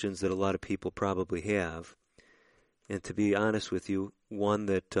questions that a lot of people probably have, and to be honest with you, one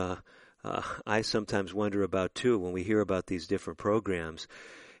that I sometimes wonder about too when we hear about these different programs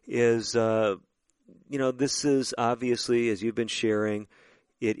is, this is obviously, as you've been sharing,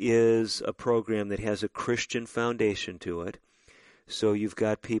 it is a program that has a Christian foundation to it. So you've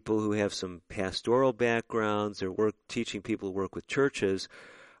got people who have some pastoral backgrounds, they're teaching people to work with churches.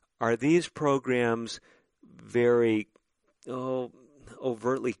 Are these programs very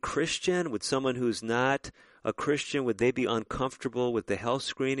overtly Christian? Would someone who's not a Christian, would they be uncomfortable with the health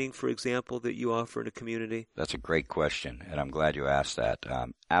screening, for example, that you offer in a community? That's a great question, and I'm glad you asked that.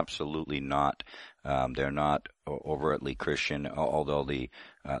 Absolutely not. They're not overtly Christian, although the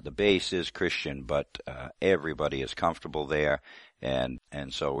base is Christian, but everybody is comfortable there, and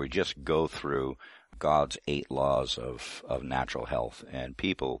so we just go through God's 8 laws of natural health, and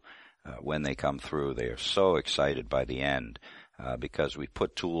people, when they come through, they are so excited by the end. Because we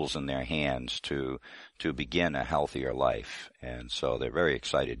put tools in their hands to begin a healthier life. And so they're very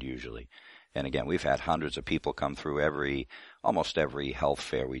excited usually. And again, we've had hundreds of people come through almost every health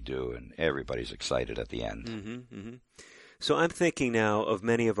fair we do, and everybody's excited at the end. So I'm thinking now of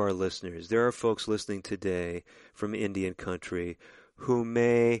many of our listeners. There are folks listening today from Indian country who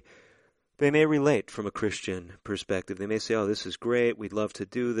may relate from a Christian perspective. They may say, oh, this is great. We'd love to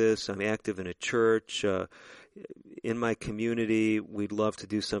do this. I'm active in a church. In my community, we'd love to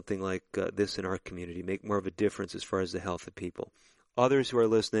do something like this in our community, make more of a difference as far as the health of people. Others who are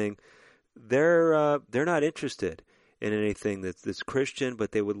listening, they're not interested in anything that's Christian,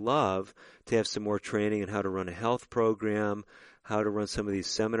 but they would love to have some more training on how to run a health program, how to run some of these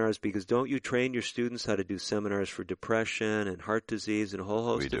seminars, because don't you train your students how to do seminars for depression and heart disease and a whole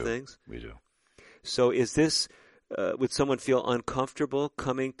host of things? We do. So is this... would someone feel uncomfortable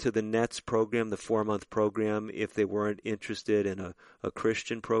coming to the NETS program, the 4-month program, if they weren't interested in a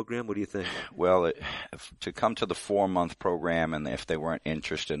Christian program? What do you think? Well, to come to the 4-month program, and if they weren't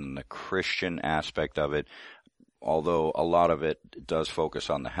interested in the Christian aspect of it, although a lot of it does focus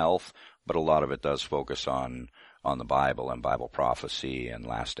on the health, but a lot of it does focus on the Bible and Bible prophecy and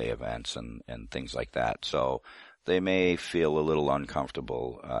last day events and things like that. So they may feel a little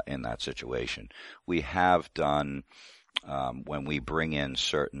uncomfortable in that situation. We have done, when we bring in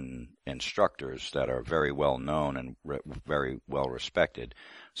certain instructors that are very well known and very well respected,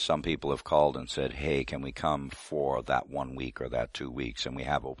 some people have called and said, hey, can we come for that 1 week or that 2 weeks? And we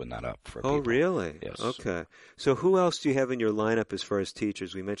have opened that up for people. Oh, really? Yes. Okay. So who else do you have in your lineup as far as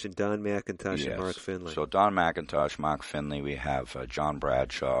teachers? We mentioned Don McIntosh and Mark Finley. So Don McIntosh, Mark Finley, we have John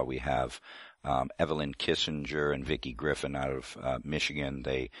Bradshaw, we have Evelyn Kissinger and Vicki Griffin out of Michigan.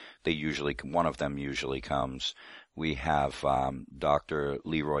 They usually, one of them usually comes. We have Dr.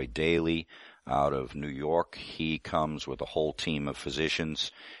 Leroy Daly out of New York. He comes with a whole team of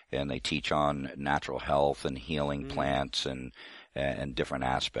physicians, and they teach on natural health and healing plants and different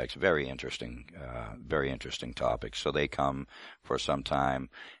aspects. Very interesting topics. So they come for some time.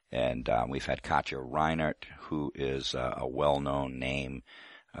 And we've had Katja Reinert, who is a well-known name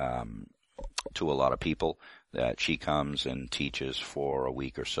to a lot of people, that she comes and teaches for a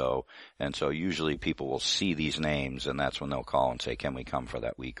week or so. And so usually people will see these names, and that's when they'll call and say, can we come for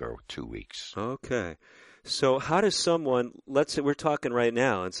that week or 2 weeks? Okay. So how does someone, let's say we're talking right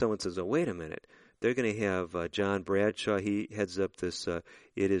now, and someone says, oh, wait a minute. They're going to have John Bradshaw. He heads up this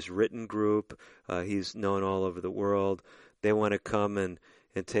It Is Written group. He's known all over the world. They want to come and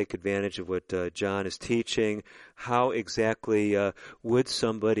take advantage of what John is teaching. How exactly would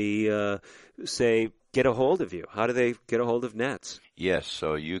somebody, say, get a hold of you? How do they get a hold of NETS? Yes,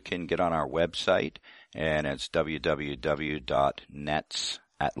 so you can get on our website, and it's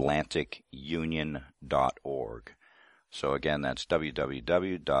www.netsatlanticunion.org. So again, that's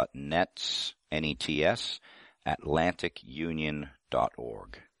www.nets, N-E-T-S,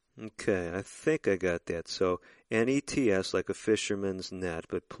 AtlanticUnion.org. Okay, I think I got that. So NETS, like a fisherman's net,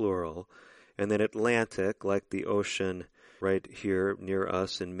 but plural. And then Atlantic, like the ocean right here near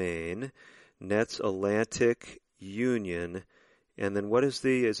us in Maine. Nets Atlantic Union. And then what is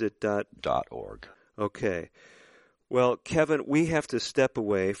it .org. Okay. Well, Kevin, we have to step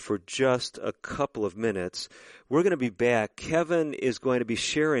away for just a couple of minutes. We're going to be back. Kevin is going to be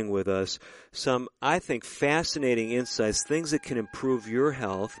sharing with us some, I think, fascinating insights, things that can improve your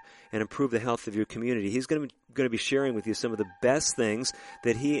health and improve the health of your community. He's going to be sharing with you some of the best things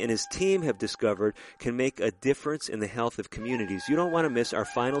that he and his team have discovered can make a difference in the health of communities. You don't want to miss our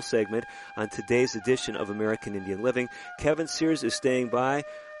final segment on today's edition of American Indian Living. Kevin Sears is staying by.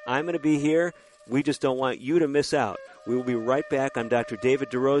 I'm going to be here. We just don't want you to miss out. We will be right back. I'm Dr.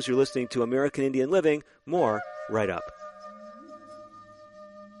 David DeRose. You're listening to American Indian Living. More right up.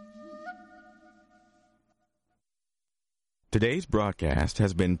 Today's broadcast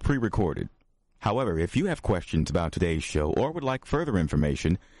has been pre-recorded. However, if you have questions about today's show or would like further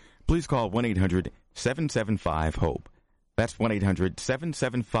information, please call 1-800-775-HOPE. That's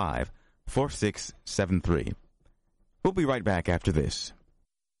 1-800-775-4673. We'll be right back after this.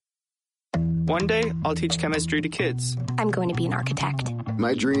 One day, I'll teach chemistry to kids. I'm going to be an architect.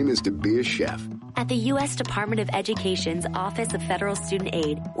 My dream is to be a chef. At the U.S. Department of Education's Office of Federal Student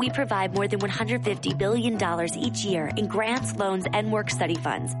Aid, we provide more than $150 billion each year in grants, loans, and work-study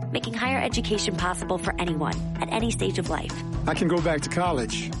funds, making higher education possible for anyone at any stage of life. I can go back to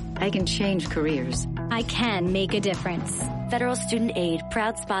college. I can change careers. I can make a difference. Federal Student Aid,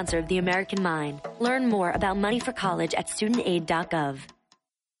 proud sponsor of the American Mind. Learn more about money for college at studentaid.gov.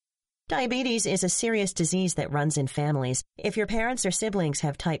 Diabetes is a serious disease that runs in families. If your parents or siblings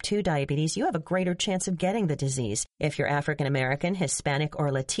have type 2 diabetes, you have a greater chance of getting the disease. If you're African American, Hispanic,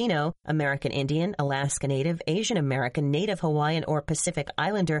 or Latino, American Indian, Alaska Native, Asian American, Native Hawaiian, or Pacific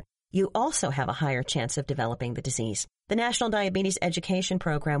Islander, you also have a higher chance of developing the disease. The National Diabetes Education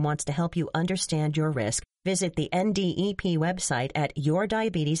Program wants to help you understand your risk. Visit the NDEP website at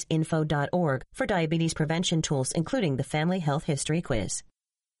yourdiabetesinfo.org for diabetes prevention tools, including the Family Health History Quiz.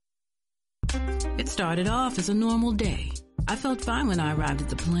 It started off as a normal day. I felt fine when I arrived at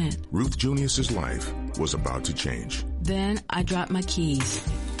the plant. Ruth Junius's life was about to change. Then I dropped my keys.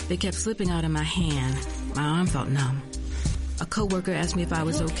 They kept slipping out of my hand. My arm felt numb. A coworker asked me if I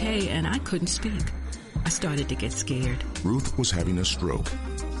was okay, and I couldn't speak. I started to get scared. Ruth was having a stroke.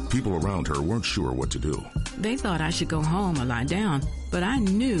 People around her weren't sure what to do. They thought I should go home or lie down, but I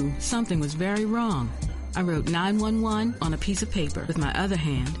knew something was very wrong. I wrote 911 on a piece of paper with my other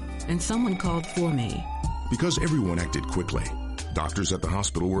hand, and someone called for me. Because everyone acted quickly, doctors at the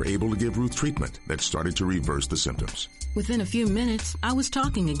hospital were able to give Ruth treatment that started to reverse the symptoms. Within a few minutes, I was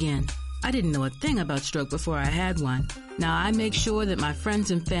talking again. I didn't know a thing about stroke before I had one. Now I make sure that my friends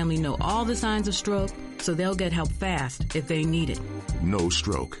and family know all the signs of stroke so they'll get help fast if they need it. No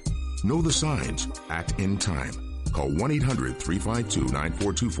stroke. Know the signs. Act in time. Call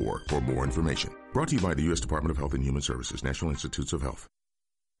 1-800-352-9424 for more information. Brought to you by the U.S. Department of Health and Human Services, National Institutes of Health.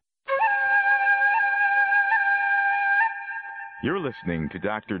 You're listening to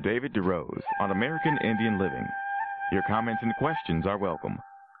Dr. David DeRose on American Indian Living. Your comments and questions are welcome.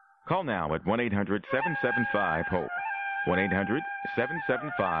 Call now at 1-800-775-HOPE,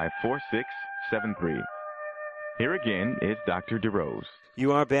 1-800-775-4673. Here again is Dr. DeRose.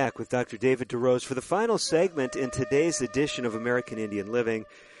 You are back with Dr. David DeRose for the final segment in today's edition of American Indian Living.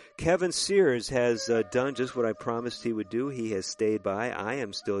 Kevin Sears has done just what I promised he would do. He has stayed by. I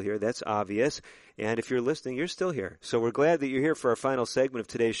am still here. That's obvious. And if you're listening, you're still here. So we're glad that you're here for our final segment of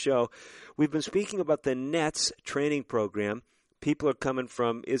today's show. We've been speaking about the NETS training program. People are coming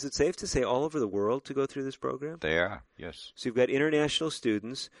from, is it safe to say, all over the world to go through this program? They are, yes. So you've got international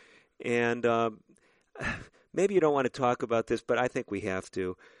students. And maybe you don't want to talk about this, but I think we have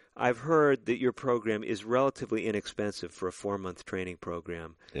to. I've heard that your program is relatively inexpensive for a 4-month training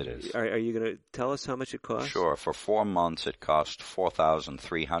program. It is. Are you going to tell us how much it costs? Sure. For 4 months, it costs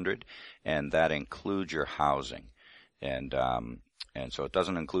 $4,300, and that includes your housing. And so it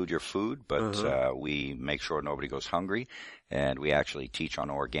doesn't include your food, but we make sure nobody goes hungry. And we actually teach on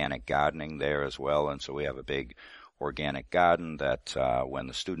organic gardening there as well. And so we have a big organic garden that when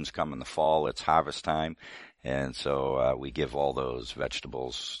the students come in the fall, it's harvest time. And so we give all those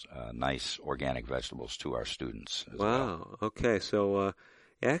vegetables, nice organic vegetables, to our students as well. Wow. Okay. So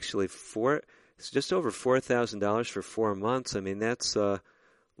actually, it's just over $4,000 for 4 months. I mean, that's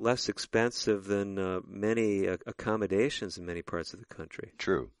less expensive than many accommodations in many parts of the country.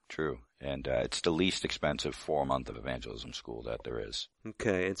 True. And it's the least expensive 4-month of evangelism school that there is.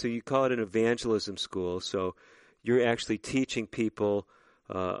 Okay, and so you call it an evangelism school, so you're actually teaching people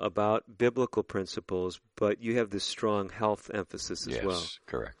about biblical principles, but you have this strong health emphasis as well. Yes,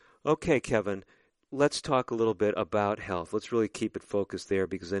 correct. Okay, Kevin, let's talk a little bit about health. Let's really keep it focused there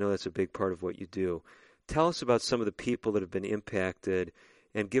because I know that's a big part of what you do. Tell us about some of the people that have been impacted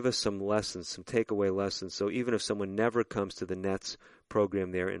and give us some lessons, some takeaway lessons. So even if someone never comes to the NETS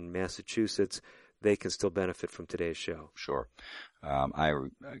program there in Massachusetts, they can still benefit from today's show. Sure. I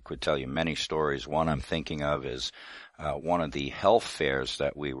could tell you many stories. One I'm thinking of is one of the health fairs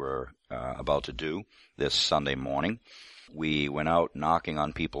that we were about to do this Sunday morning. We went out knocking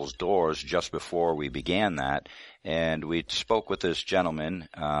on people's doors just before we began that, and we spoke with this gentleman,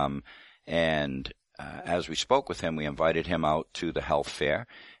 and as we spoke with him, we invited him out to the health fair,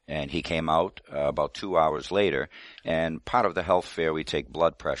 and he came out about 2 hours later, and part of the health fair we take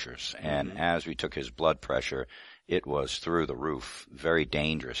blood pressures, and as we took his blood pressure, it was through the roof, very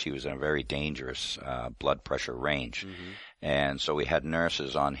dangerous. He was in a very dangerous blood pressure range. And so we had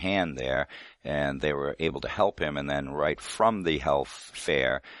nurses on hand there, and they were able to help him, and then right from the health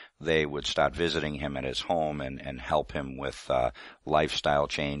fair, they would start visiting him at his home and help him with lifestyle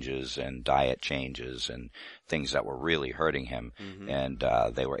changes and diet changes and things that were really hurting him. And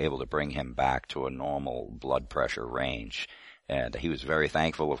they were able to bring him back to a normal blood pressure range. And he was very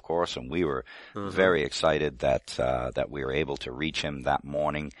thankful, of course, and we were very excited that we were able to reach him that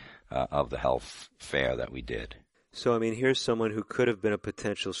morning of the health fair that we did. So, I mean, here's someone who could have been a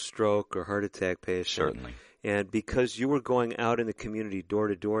potential stroke or heart attack patient. Certainly. And because you were going out in the community door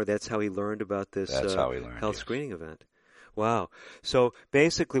to door, that's how he learned about this health screening event. Wow. So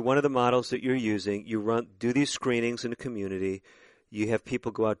basically one of the models that you're using, you do these screenings in the community. You have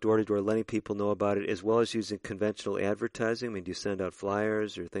people go out door to door letting people know about it, as well as using conventional advertising. I mean, do you send out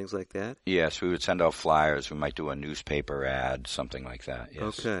flyers or things like that? Yes, we would send out flyers. We might do a newspaper ad, something like that.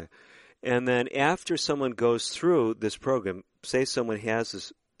 Yes. Okay. And then after someone goes through this program, say someone has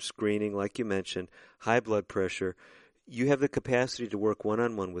this screening, like you mentioned, high blood pressure, you have the capacity to work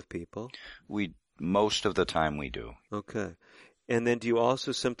one-on-one with people? Most of the time we do. Okay. And then do you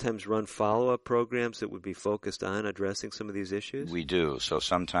also sometimes run follow-up programs that would be focused on addressing some of these issues? We do. So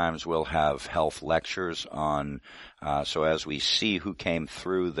sometimes we'll have health lectures on, so as we see who came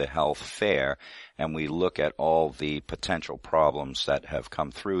through the health fair and we look at all the potential problems that have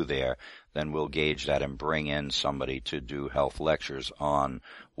come through there, then we'll gauge that and bring in somebody to do health lectures on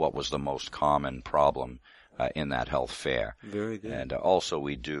what was the most common problem in that health fair. Very good. And also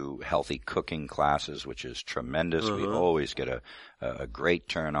we do healthy cooking classes, which is tremendous. We always get a great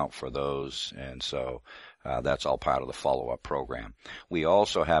turnout for those, and so that's all part of the follow-up program. We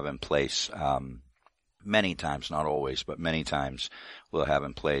also have in place many times, not always, but many times we'll have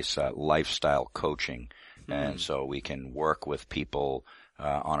in place lifestyle coaching, and so we can work with people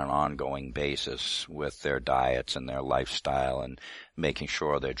on an ongoing basis with their diets and their lifestyle and making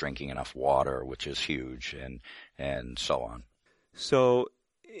sure they're drinking enough water, which is huge, and so on. So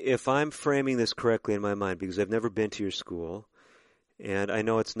if I'm framing this correctly in my mind, because I've never been to your school, and I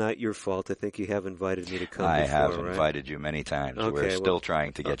know it's not your fault. I think you have invited me to come before, I have right? invited you many times. Okay, We're still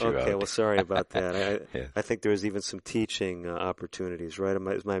trying to get you out. Okay, well, sorry about that. I think there was even some teaching opportunities, right?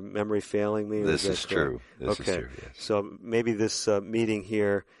 Is my memory failing me? This is true. This is true, yes. So maybe this meeting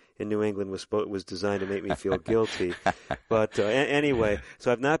here in New England was designed to make me feel guilty. But anyway,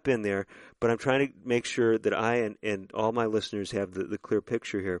 so I've not been there, but I'm trying to make sure that I and all my listeners have the clear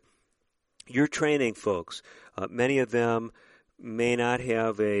picture here. You're training folks. Many of them may not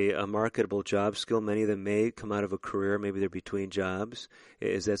have a marketable job skill. Many of them may come out of a career. Maybe they're between jobs.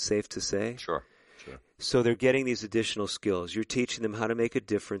 Is that safe to say? Sure. So they're getting these additional skills. You're teaching them how to make a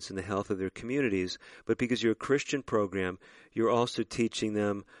difference in the health of their communities, but because you're a Christian program, you're also teaching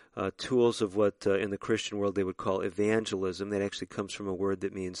them tools of what in the Christian world they would call evangelism. That actually comes from a word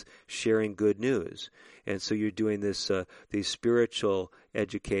that means sharing good news. And so you're doing these spiritual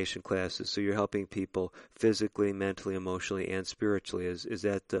education classes. So you're helping people physically, mentally, emotionally, and spiritually. Is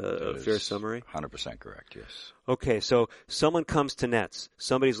that a fair summary? 100% correct, yes. Okay, so someone comes to NETS.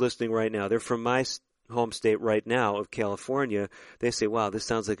 Somebody's listening right now. They're from my home state right now of California. They say, wow, this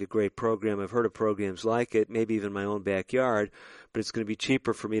sounds like a great program. I've heard of programs like it, maybe even my own backyard, but it's going to be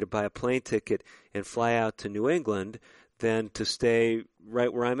cheaper for me to buy a plane ticket and fly out to New England than to stay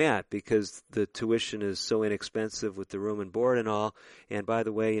right where I'm at because the tuition is so inexpensive with the room and board and all. And by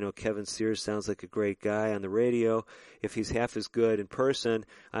the way, Kevin Sears sounds like a great guy on the radio. If he's half as good in person,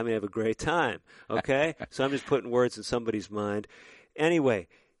 I'm going to have a great time. Okay? So I'm just putting words in somebody's mind. Anyway,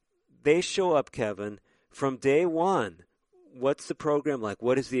 they show up, Kevin, from day one. What's the program like?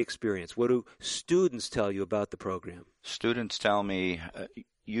 What is the experience? What do students tell you about the program? Students tell me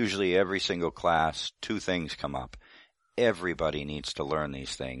usually every single class, two things come up. Everybody needs to learn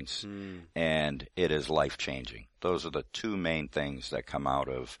these things, and it is life-changing. Those are the two main things that come out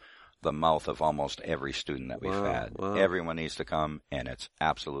of the mouth of almost every student that we've had. Wow. Everyone needs to come, and it's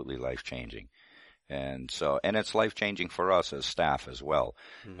absolutely life-changing. And it's life-changing for us as staff as well,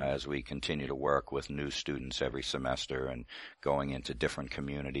 as we continue to work with new students every semester and going into different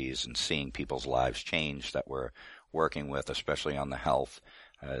communities and seeing people's lives change that we're working with, especially on the health.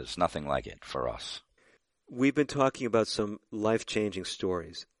 There's nothing like it for us. We've been talking about some life-changing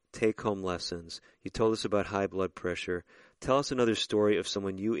stories, take-home lessons. You told us about high blood pressure. Tell us another story of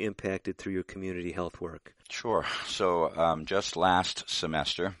someone you impacted through your community health work. Sure. So just last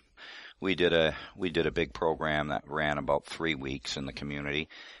semester, we did a big program that ran about 3 weeks in the community,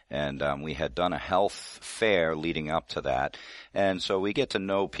 and we had done a health fair leading up to that, and so we get to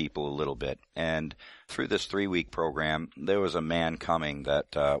know people a little bit. And through this 3-week program, there was a man coming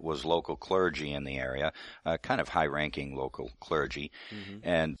that was local clergy in the area, kind of high-ranking local clergy,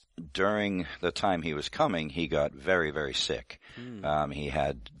 and during the time he was coming, he got very, very sick. He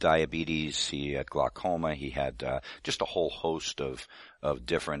had diabetes, he had glaucoma, he had just a whole host of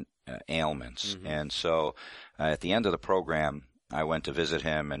different ailments. And so at the end of the program, I went to visit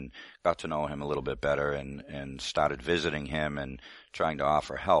him and got to know him a little bit better and started visiting him and trying to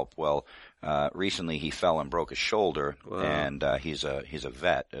offer help. Well, recently he fell and broke his shoulder. Wow. And he's a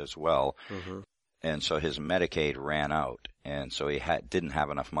vet as well. And so his Medicaid ran out, and so he didn't have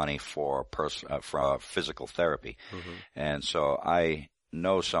enough money for physical therapy. And so I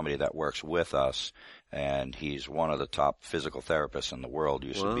know somebody that works with us, and he's one of the top physical therapists in the world.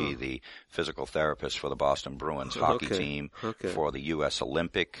 Used to be the physical therapist for the Boston Bruins hockey team, for the U.S.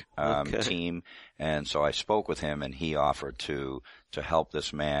 Olympic team. And so I spoke with him, and he offered to help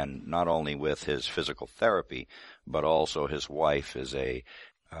this man not only with his physical therapy, but also his wife is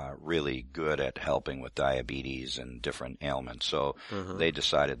really good at helping with diabetes and different ailments. So they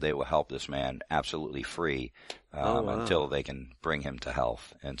decided they will help this man absolutely free until they can bring him to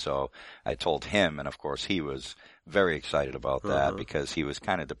health. And so I told him, and of course he was very excited about that because he was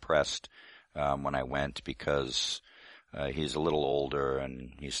kind of depressed when I went because he's a little older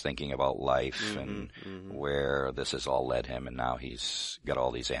and he's thinking about life and where this has all led him, and now he's got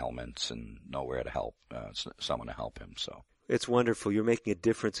all these ailments and nowhere to help, someone to help him. So. It's wonderful. You're making a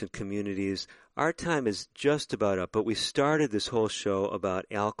difference in communities. Our time is just about up, but we started this whole show about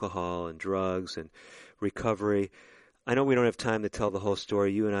alcohol and drugs and recovery. I know we don't have time to tell the whole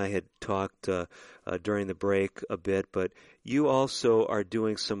story. You and I had talked during the break a bit, but you also are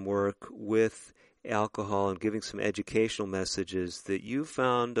doing some work with alcohol and giving some educational messages that you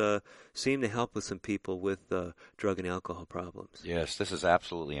found seem to help with some people with drug and alcohol problems. Yes, this is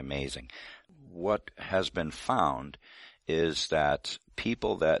absolutely amazing. What has been found is that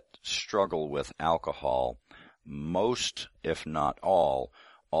people that struggle with alcohol, most, if not all,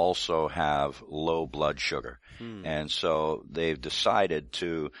 also have low blood sugar. And so they've decided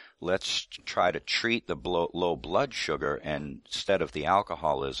to, let's try to treat the low blood sugar instead of the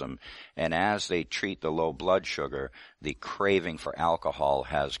alcoholism. And as they treat the low blood sugar, the craving for alcohol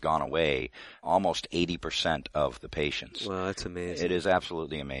has gone away, almost 80% of the patients. Wow, that's amazing. It is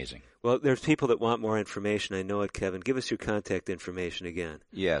absolutely amazing. Well, there's people that want more information. I know it, Kevin. Give us your contact information again.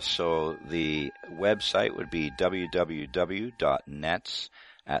 Yes, so the website would be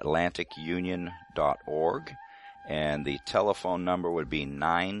www.netsatlanticunion.org, and the telephone number would be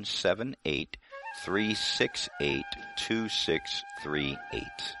 978-368-2638.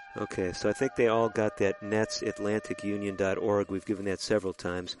 Okay, so I think they all got that, netsatlanticunion.org. We've given that several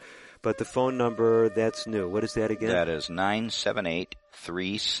times. But the phone number, that's new. What is that again? That is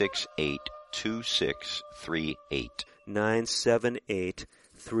 978-368-2638.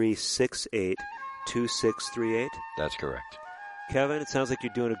 978-368-2638? That's correct. Kevin, it sounds like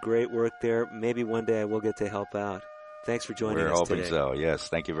you're doing a great work there. Maybe one day I will get to help out. Thanks for joining us today. We're hoping so, yes.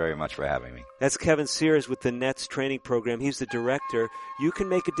 Thank you very much for having me. That's Kevin Sears with the NETS training program. He's the director. You can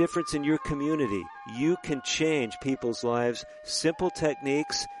make a difference in your community. You can change people's lives. Simple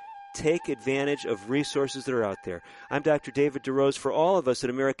techniques. Take advantage of resources that are out there. I'm Dr. David DeRose. For all of us at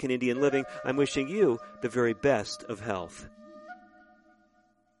American Indian Living, I'm wishing you the very best of health.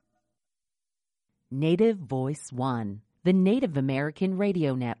 Native Voice One, the Native American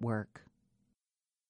Radio Network.